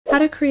How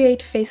to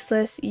create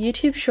faceless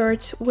YouTube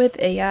shorts with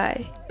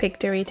AI,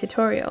 Pictory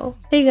tutorial.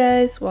 Hey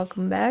guys,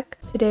 welcome back.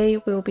 Today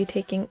we will be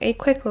taking a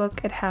quick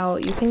look at how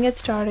you can get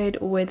started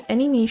with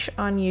any niche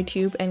on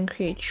YouTube and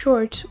create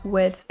shorts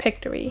with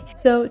Pictory.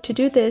 So to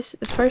do this,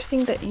 the first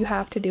thing that you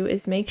have to do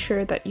is make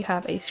sure that you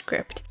have a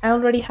script. I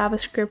already have a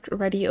script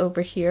ready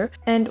over here,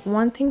 and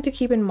one thing to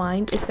keep in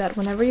mind is that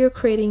whenever you're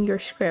creating your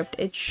script,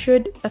 it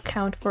should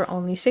account for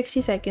only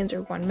 60 seconds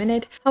or 1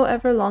 minute,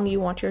 however long you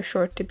want your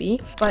short to be,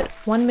 but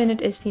 1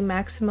 minute is the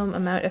maximum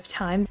amount of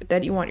time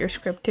that you want your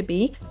script to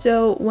be.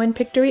 So when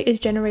Pictory is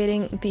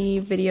generating the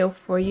video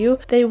for you,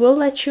 they will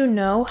let you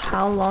know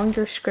how long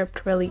your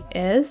script really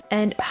is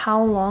and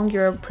how long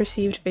your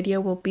perceived video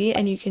will be,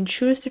 and you can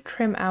choose to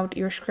trim out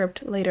your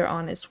script later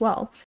on as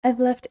well. I've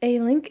left a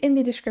link in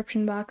the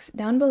description box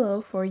down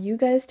below for you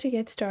guys to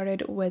get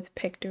started with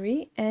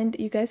Pictory, and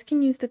you guys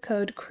can use the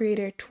code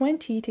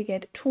creator20 to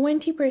get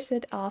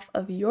 20% off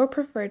of your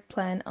preferred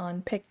plan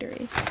on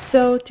Pictory.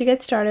 So to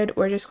get started,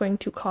 we're just going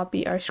to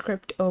copy our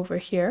script over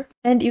here,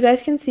 and you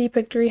guys can see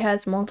Pictory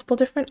has multiple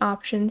different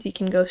options. You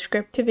can go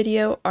script to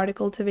video,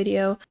 article to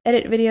video,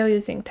 edit video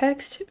using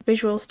text,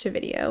 visuals to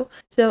video.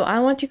 So I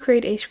want to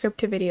create a script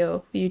to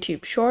video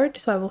YouTube short,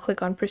 so I will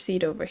click on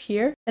proceed over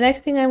here. The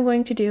next thing I'm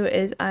going to do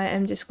is I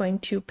am just going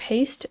to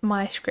paste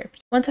my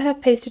script. Once I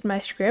have pasted my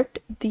script,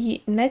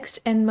 the next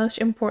and most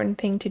important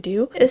thing to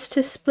do is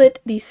to split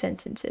these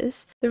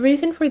sentences. The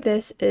reason for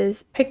this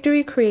is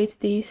Pictory creates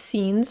these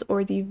scenes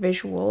or the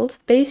visuals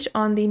based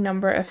on the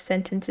number of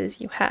sentences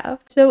you have.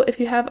 So if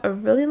you have a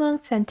really long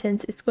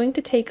sentence, it's going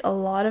to take a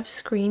lot of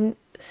screen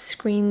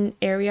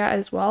area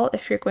as well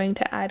if you're going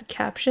to add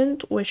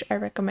captions, which I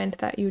recommend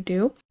that you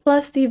do.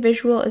 Plus, the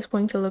visual is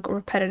going to look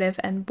repetitive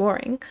and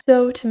boring.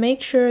 So to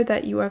make sure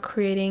that you are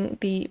creating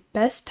the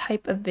best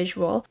type of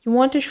visual, you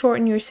want to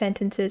shorten your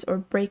sentences or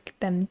break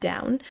them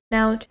down.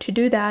 Now, to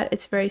do that,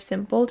 it's very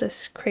simple.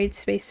 Just create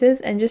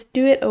spaces and just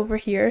do it over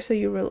here so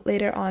you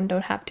later on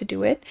don't have to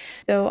do it.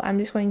 So I'm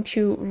just going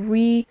to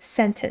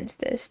re-sentence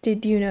this.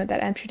 Did you know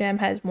that Amsterdam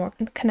has more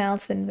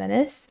canals than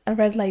Venice? A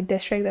red light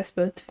district that's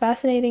both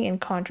fascinating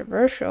and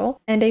controversial,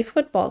 and a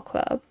football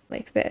club,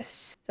 like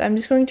this. So I'm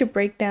just going to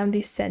break down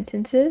these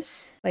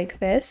sentences like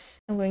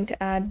this. I'm going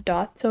to add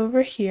dots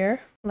over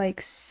here like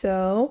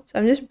so. So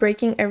I'm just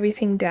breaking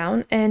everything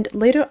down, and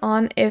later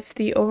on, if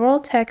the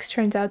overall text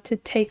turns out to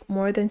take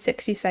more than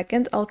 60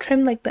 seconds, I'll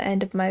trim like the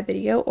end of my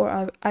video,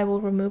 or I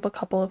will remove a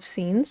couple of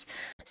scenes.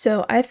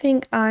 So I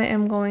think I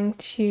am going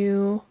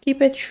to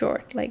keep it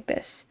short like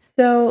this.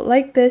 So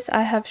like this,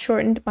 I have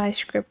shortened my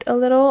script a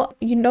little.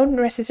 You don't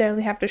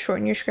necessarily have to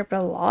shorten your script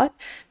a lot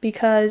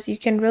because you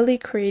can really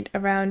create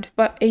around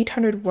about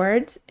 800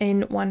 words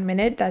in 1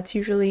 minute. That's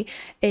usually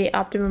a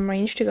optimum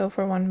range to go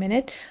for 1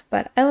 minute.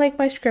 But I like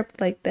my script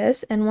like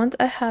this. And once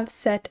I have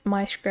set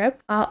my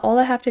script, all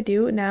I have to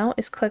do now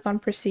is click on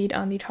proceed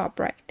on the top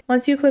right.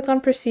 Once you click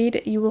on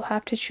proceed, you will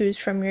have to choose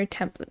from your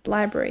template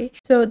library.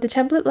 So the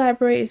template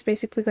library is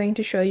basically going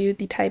to show you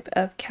the type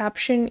of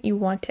caption you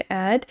want to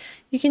add.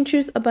 You can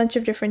choose a bunch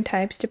of different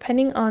types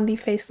depending on the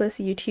faceless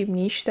YouTube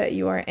niche that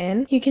you are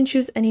in. You can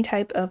choose any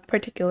type of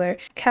particular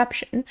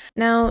caption.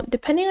 Now,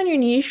 depending on your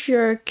niche,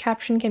 your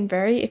caption can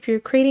vary. If you're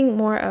creating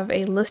more of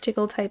a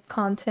listicle type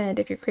content,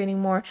 if you're creating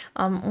more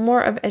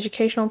of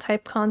educational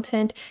type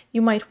content,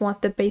 you might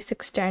want the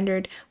basic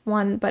standard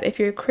one. But if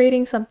you're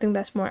creating something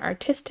that's more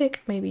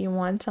artistic, maybe you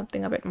want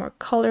something a bit more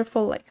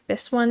colorful like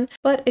this one.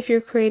 But if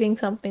you're creating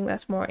something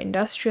that's more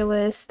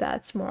industrialist,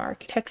 that's more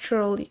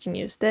architectural, you can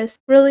use this.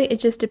 Really, it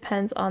just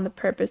depends on the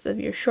purpose of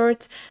your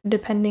shorts,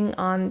 depending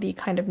on the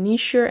kind of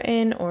niche you're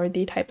in or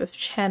the type of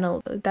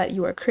channel that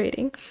you are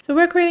creating. So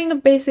we're creating a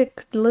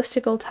basic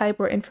listicle type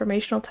or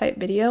informational type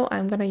video.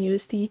 I'm going to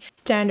use the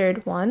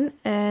standard one,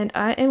 and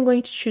I am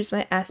going to choose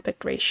my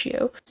aspect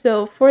ratio.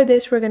 So for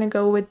this, we're going to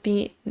go with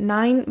the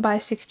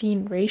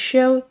 9:16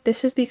 ratio.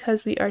 This is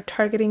because we are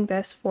targeting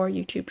this for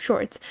YouTube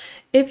Shorts.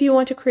 If you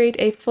want to create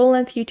a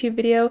full-length YouTube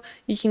video,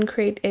 you can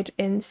create it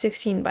in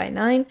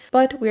 16:9,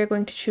 but we are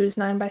going to choose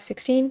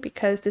 9:16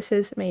 because this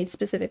is made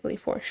specifically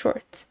for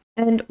shorts.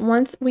 And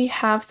once we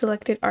have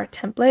selected our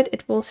template,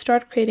 it will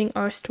start creating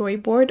our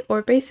storyboard,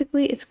 or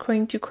basically it's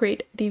going to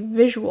create the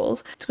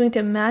visuals. It's going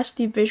to match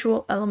the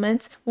visual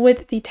elements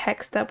with the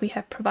text that we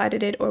have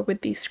provided it, or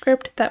with the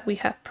script that we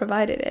have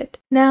provided it.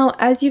 Now,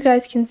 as you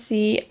guys can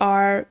see,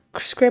 our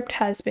script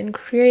has been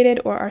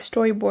created, or our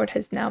storyboard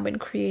has now been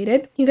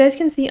created. You guys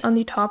can see on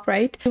the top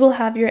right, you will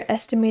have your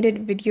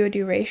estimated video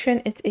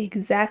duration. It's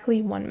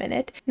exactly 1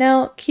 minute.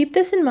 Now, keep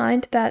this in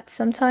mind that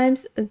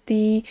sometimes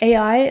the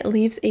AI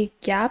leaves a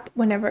gap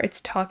whenever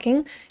it's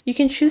talking. You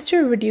can choose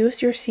to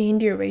reduce your scene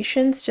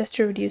durations just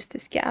to reduce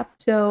this gap.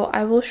 So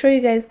I will show you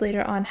guys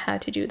later on how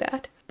to do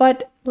that.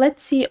 But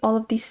let's see all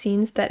of these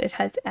scenes that it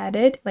has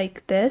added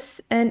like this,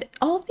 and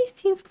all of these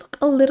scenes look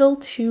a little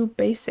too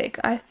basic.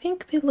 I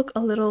think they look a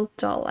little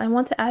dull. I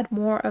want to add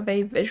more of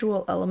a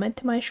visual element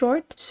to my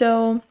short,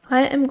 so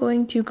I am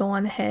going to go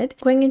on ahead,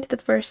 going into the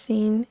first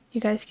scene,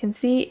 you guys can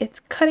see it's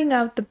cutting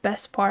out the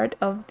best part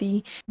of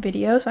the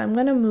video. So I'm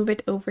going to move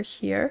it over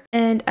here.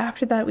 And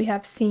after that, we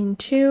have scene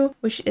 2,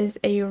 which is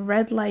a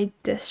red light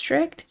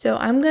district. So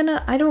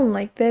I don't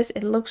like this.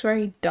 It looks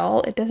very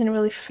dull. It doesn't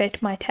really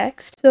fit my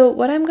text. So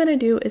what I'm going to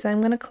do is I'm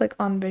going to click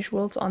on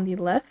visuals on the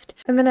left,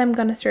 and then I'm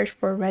going to search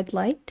for red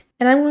light.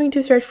 And I'm going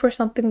to search for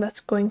something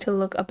that's going to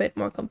look a bit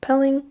more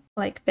compelling,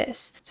 like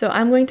this. So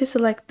I'm going to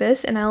select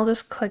this and I'll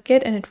just click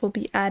it and it will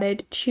be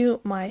added to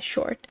my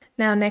short.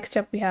 Now next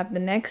up we have the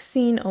next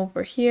scene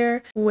over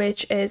here,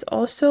 which is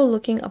also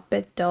looking a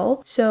bit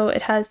dull. So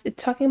it's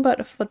talking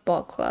about a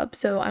football club.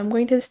 So I'm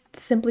going to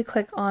simply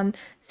click on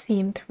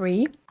scene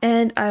 3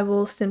 and I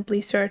will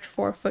simply search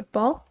for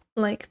football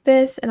like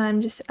this, and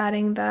I'm just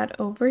adding that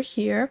over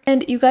here.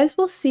 And you guys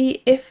will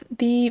see if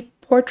the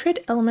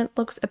portrait element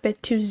looks a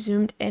bit too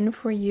zoomed in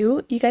for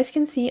you. You guys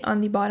can see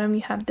on the bottom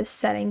you have the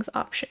settings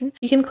option.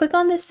 You can click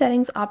on this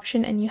settings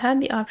option and you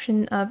have the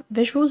option of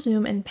visual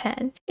zoom and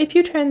pan. If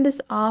you turn this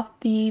off,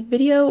 the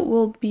video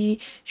will be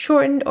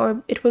shortened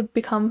or it would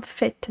become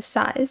fit to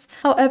size.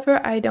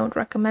 However, I don't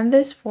recommend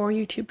this for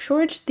YouTube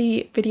Shorts.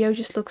 The video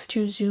just looks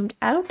too zoomed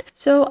out,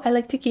 so I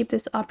like to keep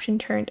this option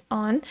turned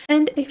on.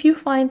 And if you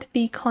find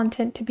the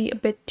content to be a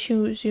bit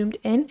too zoomed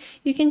in,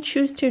 you can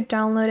choose to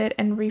download it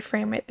and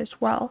reframe it as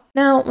well.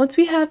 Now, once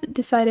we have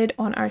decided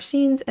on our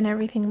scenes and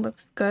everything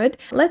looks good,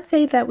 let's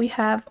say that we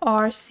have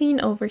our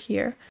scene over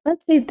here.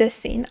 Let's say this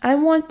scene. I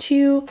want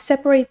to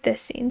separate this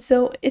scene.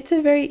 So it's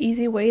a very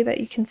easy way that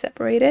you can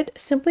separate it.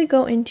 Simply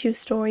go into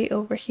story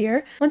over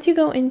here. Once you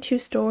go into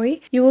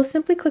story, you will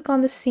simply click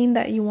on the scene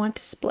that you want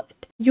to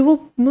split. You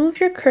will move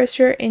your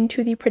cursor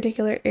into the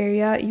particular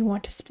area you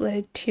want to split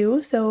it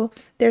to. So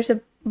there's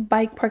a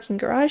bike parking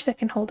garage that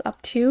can hold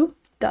up to ...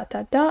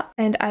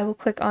 and I will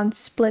click on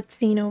split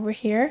scene over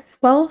here,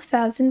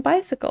 12,000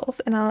 bicycles,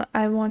 and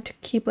I want to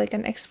keep like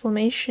an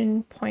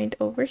exclamation point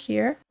over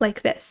here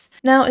like this.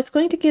 Now it's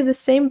going to give the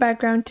same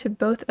background to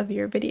both of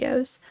your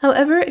videos.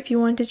 However, if you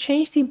want to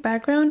change the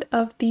background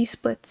of the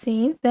split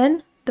scene,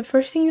 then the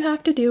first thing you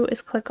have to do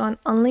is click on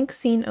unlink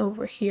scene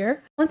over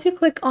here. Once you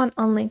click on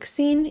unlink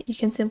scene, you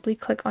can simply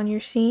click on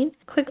your scene,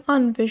 click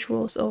on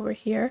visuals over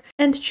here,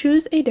 and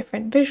choose a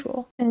different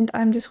visual. And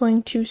I'm just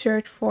going to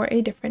search for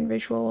a different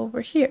visual over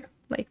here,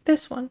 like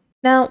this one.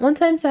 Now,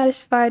 once I'm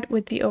satisfied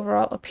with the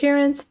overall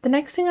appearance, the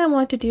next thing I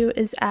want to do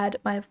is add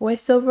my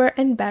voiceover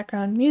and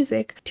background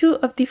music, two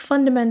of the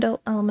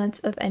fundamental elements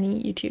of any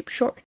YouTube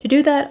short. To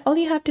do that, all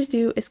you have to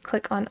do is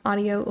click on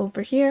audio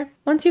over here.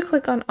 Once you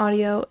click on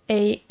audio,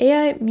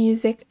 AI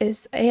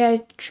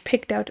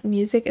picked out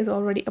music is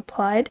already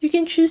applied. You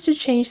can choose to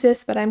change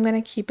this, but I'm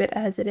going to keep it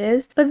as it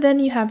is. But then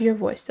you have your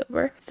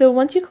voiceover. So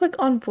once you click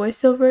on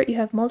voiceover, you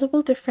have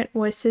multiple different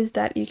voices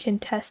that you can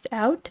test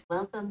out.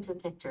 Welcome to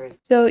Pictory.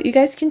 So you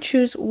guys can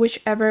choose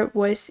whichever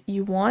voice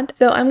you want.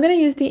 So I'm going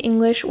to use the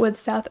English with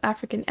South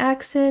African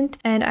accent,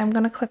 and I'm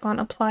going to click on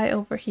apply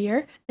over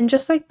here. And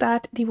just like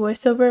that, the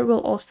voiceover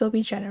will also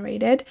be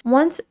generated.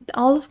 Once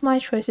all of my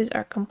choices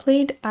are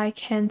complete, I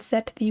can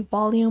set the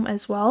volume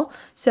as well.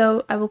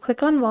 So I will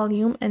click on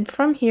volume, and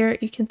from here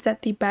you can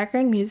set the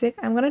background music.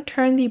 I'm going to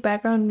turn the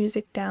background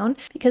music down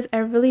because I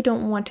really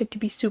don't want it to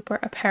be super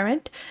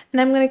apparent, and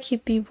I'm going to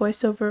keep the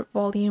voiceover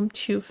volume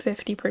to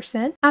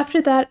 50%.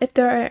 After that, if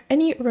there are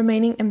any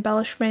remaining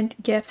embellishment,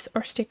 GIFs,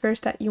 or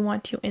stickers that you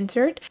want to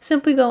insert,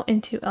 simply go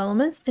into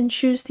elements and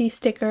choose the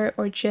sticker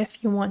or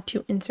GIF you want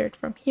to insert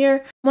from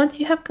here. Once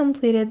you have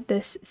completed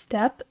this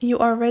step, you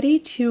are ready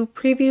to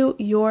preview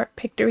your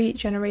Pictory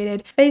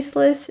generated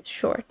Faceless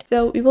short.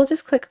 So we will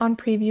just click on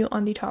preview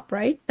on the top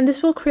right, and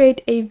this will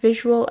create a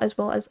visual as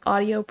well as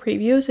audio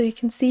preview so you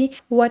can see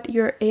what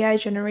your AI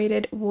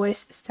generated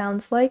voice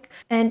sounds like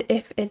and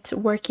if it's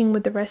working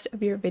with the rest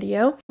of your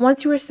video.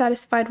 Once you are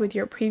satisfied with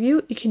your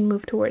preview, you can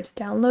move towards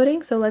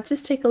downloading. So let's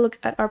just take a look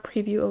at our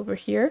preview over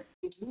here.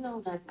 Did you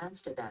know that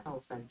Amsterdam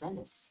is than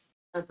Venice?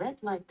 A red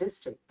light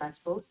district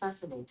that's both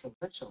fascinating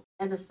virtual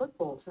and a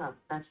football club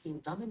that's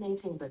been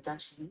dominating the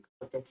Dutch youth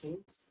for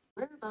decades?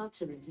 We're about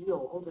to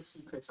reveal all the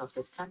secrets of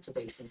this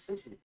captivating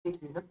city. Did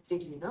you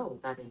know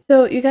that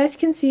So you guys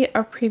can see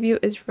our preview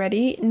is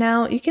ready.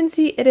 Now you can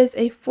see it is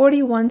a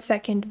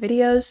 41-second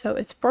video, so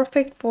it's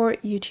perfect for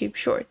YouTube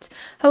Shorts.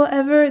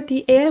 However,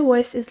 the AI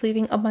voice is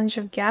leaving a bunch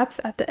of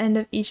gaps at the end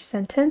of each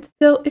sentence.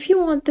 So if you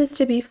want this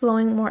to be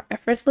flowing more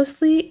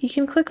effortlessly, you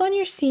can click on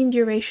your scene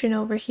duration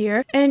over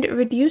here and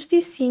reduce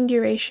the scene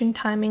duration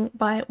timing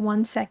by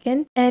 1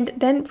 second and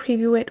then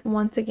preview it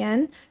once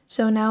again.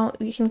 So now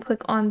we can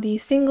click on the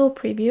single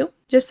preview.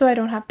 Just so I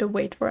don't have to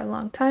wait for a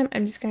long time,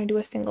 I'm just going to do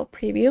a single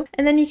preview.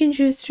 And then you can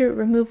choose to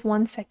remove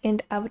 1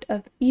 second out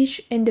of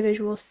each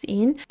individual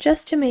scene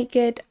just to make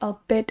it a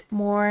bit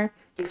more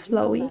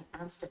flowy.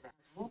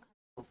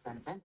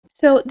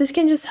 So this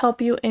can just help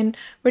you in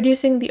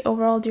reducing the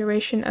overall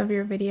duration of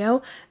your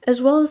video,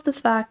 as well as the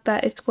fact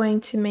that it's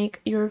going to make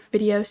your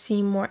video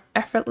seem more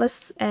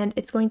effortless and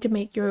it's going to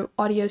make your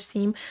audio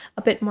seem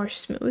a bit more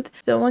smooth.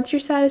 So once you're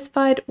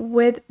satisfied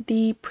with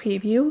the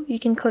preview, you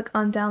can click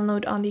on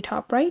download on the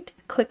top right,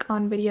 click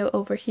on video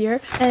over here,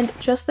 and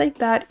just like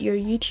that, your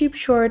YouTube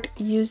short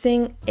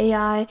using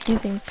AI,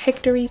 using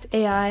Pictory's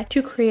AI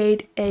to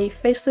create a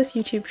faceless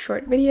YouTube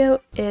short video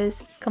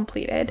is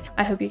completed.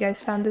 I hope you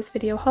guys found this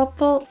video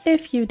helpful.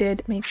 If you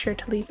did, make sure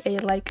to leave a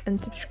like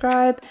and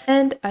subscribe,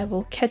 and I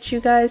will catch you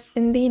guys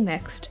in the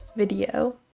next video.